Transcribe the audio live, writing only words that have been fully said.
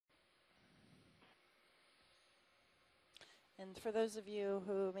And for those of you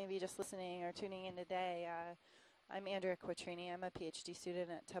who may be just listening or tuning in today, I'm Andrea Quattrini. I'm a PhD student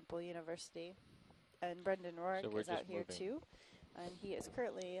at Temple University. And Brendan Rourke is out here too. And he is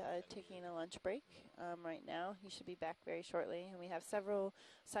currently taking a lunch break right now. He should be back very shortly. And we have several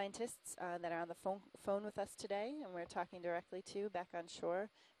scientists that are on the phone with us today, and we're talking directly to back on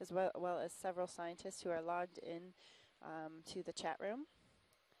shore, as well as several scientists who are logged in to the chat room.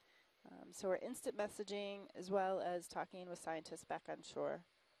 So we're instant messaging as well as talking with scientists back on shore.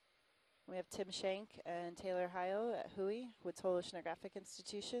 We have Tim Shank and Taylor Hio at WHOI, Woods Hole Oceanographic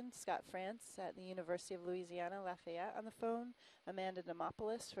Institution, Scott France at the University of Louisiana Lafayette on the phone, Amanda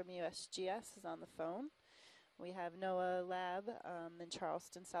Demopoulos from USGS is on the phone. We have NOAA Lab in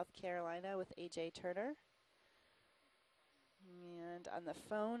Charleston, South Carolina with AJ Turner and on the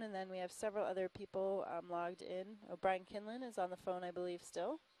phone, and then we have several other people logged in. Brian Kinlan is on the phone, I believe,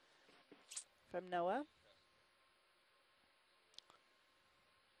 still from NOAA.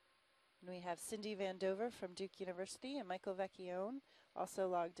 And we have Cindy Van Dover from Duke University and Michael Vecchione also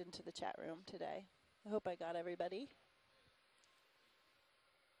logged into the chat room today. I hope I got everybody.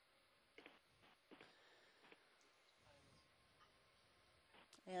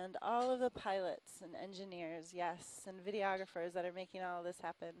 And all of the pilots and engineers, yes, and videographers that are making all of this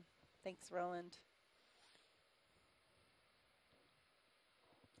happen. Thanks, Roland.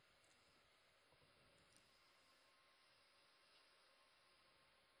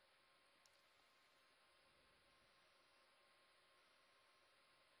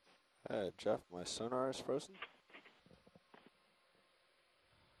 Hey, Jeff, my sonar is frozen.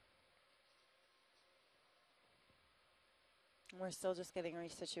 We're still just getting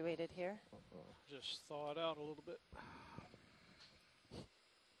resituated here. Just thaw it out a little bit.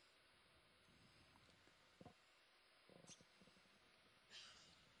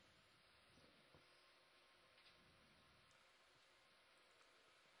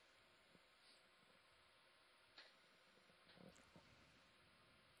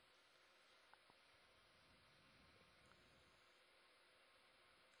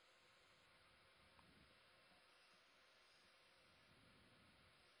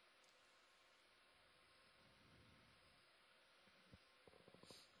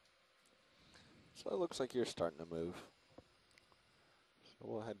 So it looks like you're starting to move. So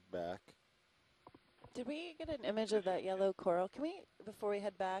we'll head back. Did we get an image of that yellow coral? Can we, before we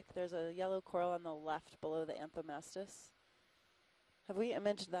head back, there's a yellow coral on the left below the anthomastus. Have we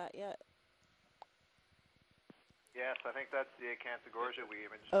imaged that yet? Yes, I think that's the Acanthogorgia we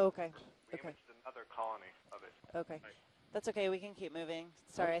imaged. Oh, okay. We imaged another colony of it. Okay. Right. That's okay, we can keep moving.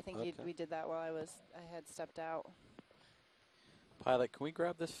 Sorry, I think okay. we did that while I had stepped out. Pilot, can we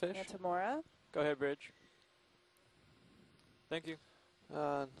grab this fish? Yeah, Tamora? Go ahead, Bridge. Thank you.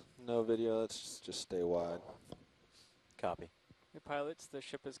 No video, let's just stay wide. Copy. Hey, pilots, the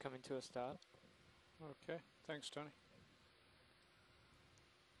ship is coming to a stop. Okay, thanks, Tony.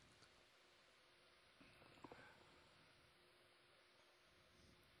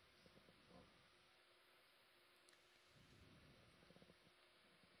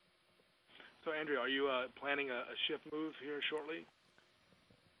 So, Andrea, are you planning a ship move here shortly?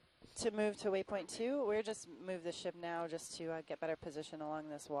 To move to waypoint 2, we're just move the ship now just to get better position along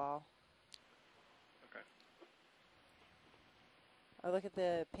this wall. Okay. Oh, look at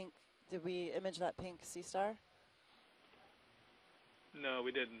the pink. Did we image that pink sea star? No,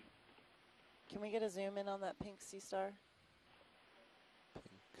 we didn't. Can we get a zoom in on that pink sea star?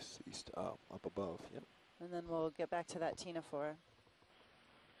 Pink sea star, up above, yep. And then we'll get back to that ctenophore.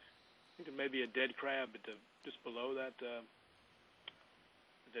 I think there may be a dead crab just below that.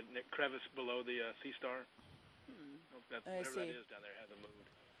 The crevice below the sea star. Whatever that is down there hasn't moved.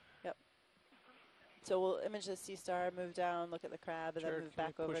 Yep. So we'll image the sea star, move down, look at the crab, and then move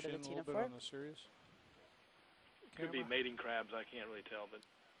back over to the ctenophore. On the Sirius? Could be mating crabs. I can't really tell, but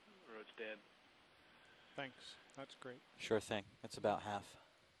or it's dead. Thanks. That's great. Sure thing. It's about half.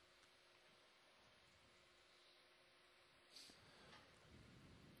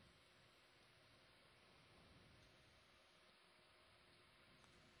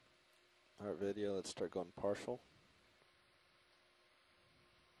 Our video, let's start going partial.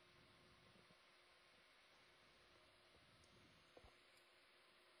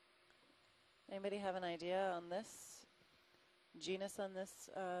 Anybody have an idea on this genus on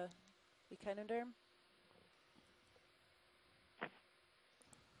this echinoderm?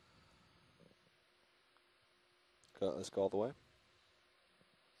 Let's go all the way.